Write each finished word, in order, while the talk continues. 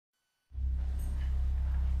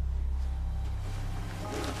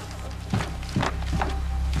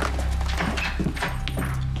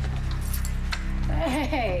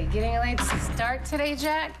Hey, getting a late start today,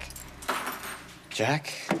 Jack?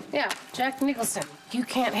 Jack? Yeah, Jack Nicholson. You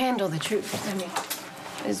can't handle the truth. I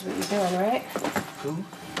mean, is what you're doing, right? Who?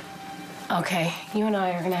 Okay, you and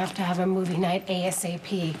I are gonna have to have a movie night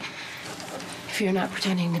ASAP. If you're not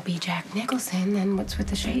pretending to be Jack Nicholson, then what's with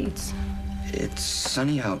the shades? It's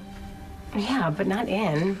sunny out. Yeah, but not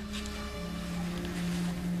in.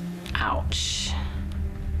 Ouch.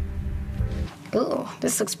 Ooh,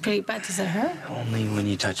 this looks pretty bad. Does it hurt? Only when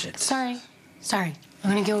you touch it. Sorry. I'm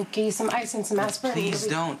gonna go get you some ice and some aspirin. Please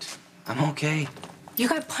don't. I'm okay. You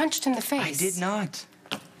got punched in the face. I did not.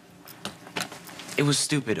 It was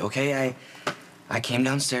stupid, okay? I came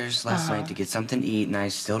downstairs last night to get something to eat, and I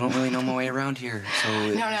still don't really know my way around here, so...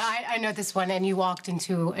 No, I know this one, and you walked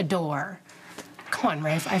into a door. Come on,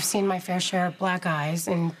 Rafe. I've seen my fair share of black eyes,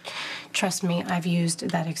 and trust me, I've used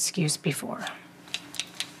that excuse before.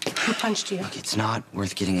 Who punched you? Look, it's not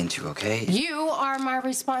worth getting into, okay? You are my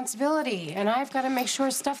responsibility, and I've got to make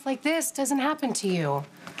sure stuff like this doesn't happen to you.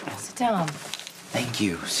 Sit down. Thank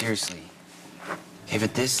you, seriously. Okay,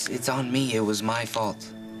 but it's on me. It was my fault.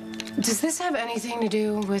 Does this have anything to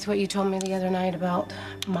do with what you told me the other night about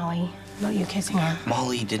Molly, about you kissing her?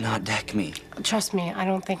 Molly did not deck me. Trust me, I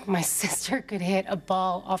don't think my sister could hit a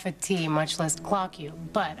ball off a tee, much less clock you.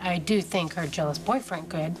 But I do think her jealous boyfriend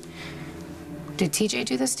could. Did TJ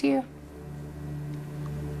do this to you?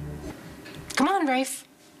 Come on, Rafe.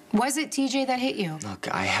 Was it TJ that hit you?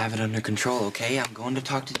 Look, I have it under control, okay? I'm going to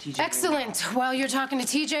talk to TJ. Excellent. While you're talking to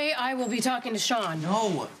TJ, I will be talking to Sean. No.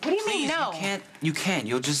 What do you mean, no? You can't.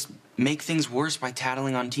 You'll just make things worse by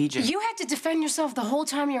tattling on TJ. You had to defend yourself the whole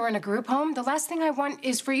time you were in a group home. The last thing I want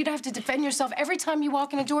is for you to have to defend yourself every time you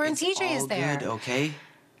walk in a door and TJ is there. It's all good, okay?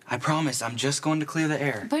 I promise. I'm just going to clear the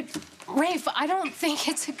air. But, Rafe, I don't think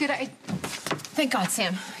it's a good idea. Thank God,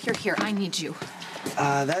 Sam, you're here. I need you.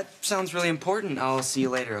 That sounds really important. I'll see you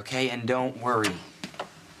later, okay? And don't worry.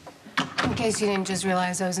 In case you didn't just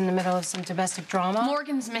realize I was in the middle of some domestic drama.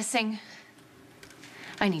 Morgan's missing.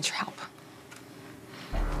 I need your help.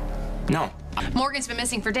 No. Morgan's been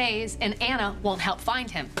missing for days, and Anna won't help find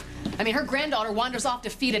him. I mean, her granddaughter wanders off to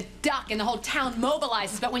feed a duck, and the whole town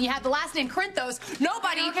mobilizes. But when you have the last name Corinthos,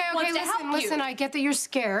 nobody wants to help you. Listen, I get that you're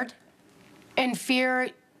scared, and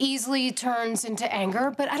fear easily turns into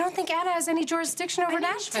anger, but I don't think Anna has any jurisdiction over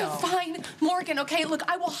Nashville. To find Morgan, okay? Look,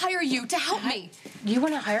 I will hire you to help me. You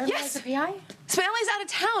want to hire me Yes. as a PI? Smiley's out of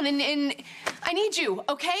town, and I need you,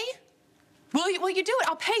 okay? Will you do it?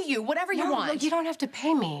 I'll pay you, whatever you want. Look, you don't have to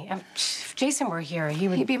pay me. If Jason were here,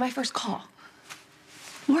 He'd be my first call.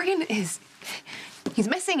 Morgan he's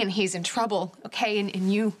missing and he's in trouble, okay?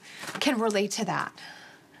 And you can relate to that.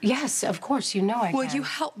 Yes, of course, you know I can. Will you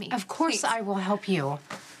help me? Of course please? I will help you.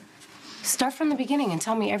 Start from the beginning and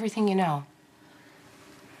tell me everything you know.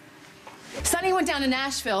 Sonny went down to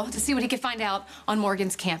Nashville to see what he could find out on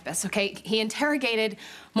Morgan's campus, okay? He interrogated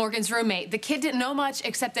Morgan's roommate. The kid didn't know much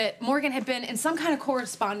except that Morgan had been in some kind of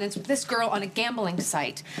correspondence with this girl on a gambling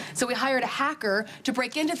site. So we hired a hacker to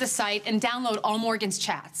break into the site and download all Morgan's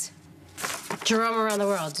chats. Jerome Around the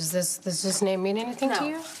World, does this name mean anything to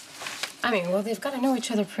you? I mean, well, they've got to know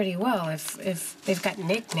each other pretty well. If they've got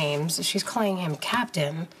nicknames, she's calling him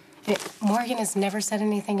Captain. Morgan has never said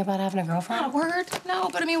anything about having a girlfriend? Not a word, no,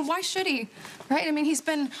 but I mean, why should he, right? I mean, he's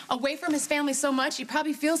been away from his family so much, he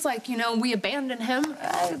probably feels like, you know, we abandoned him.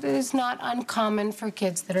 It is not uncommon for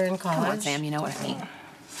kids that are in college. Come on, Sam, you know what I mean.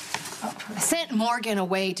 I sent Morgan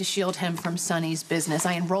away to shield him from Sonny's business.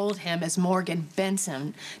 I enrolled him as Morgan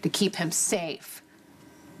Benson to keep him safe.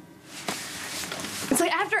 It's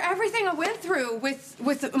like after everything I went through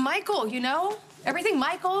with Michael, you know? Everything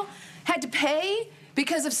Michael had to pay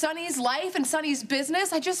because of Sonny's life and Sonny's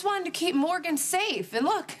business, I just wanted to keep Morgan safe. And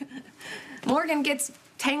look, Morgan gets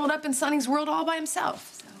tangled up in Sonny's world all by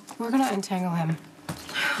himself. So. We're gonna untangle him.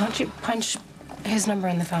 Why don't you punch his number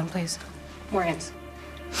in the phone, please? Morgan's.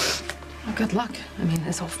 Well, good luck. I mean,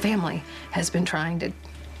 his whole family has been trying to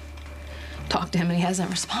talk to him and he hasn't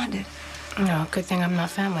responded. No, good thing I'm not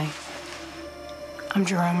family. I'm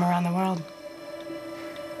Jerome Around the World.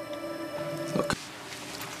 Look.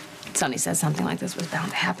 Sonny said something like this was bound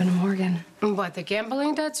to happen to Morgan. What, the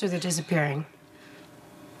gambling debts or the disappearing?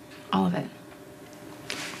 All of it.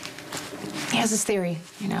 He has this theory,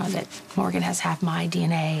 you know, that Morgan has half my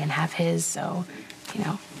DNA and half his, so, you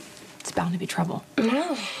know, it's bound to be trouble.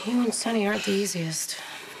 No, you and Sonny aren't the easiest.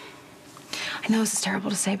 I know this is terrible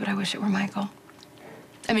to say, but I wish it were Michael.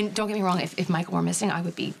 I mean, don't get me wrong, if Michael were missing, I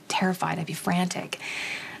would be terrified, I'd be frantic.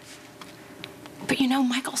 But you know,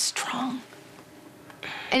 Michael's strong.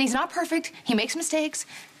 And he's not perfect, he makes mistakes,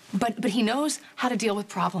 but he knows how to deal with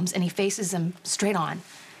problems and he faces them straight on.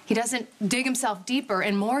 He doesn't dig himself deeper.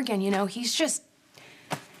 And Morgan, you know, he's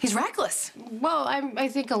reckless. Well, I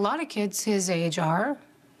think a lot of kids his age are.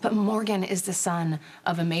 But Morgan is the son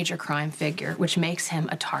of a major crime figure, which makes him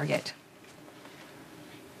a target.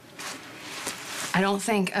 I don't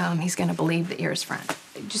think he's gonna believe that you're his friend.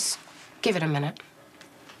 Just give it a minute.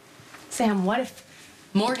 Sam, what if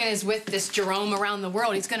Morgan is with this Jerome around the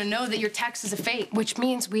world? He's gonna know that your text is a fake. Which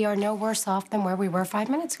means we are no worse off than where we were 5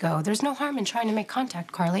 minutes ago. There's no harm in trying to make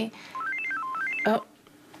contact, Carly. Oh.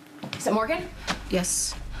 Is it Morgan?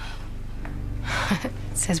 Yes. It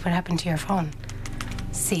says what happened to your phone.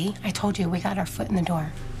 See, I told you we got our foot in the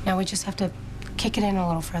door. Now we just have to kick it in a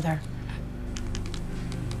little further.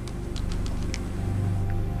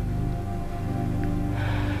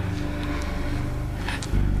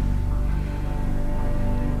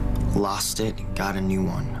 Lost it, got a new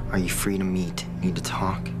one. Are you free to meet? Need to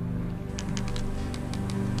talk?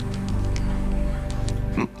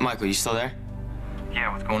 Michael, you still there?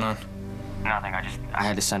 Yeah, what's going on? Nothing, I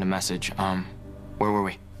had to send a message. Where were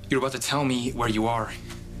we? You're about to tell me where you are.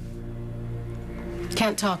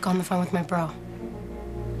 Can't talk on the phone with my bro.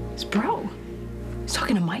 His bro? He's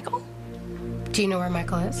talking to Michael? Do you know where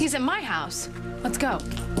Michael is? He's at my house. Let's go.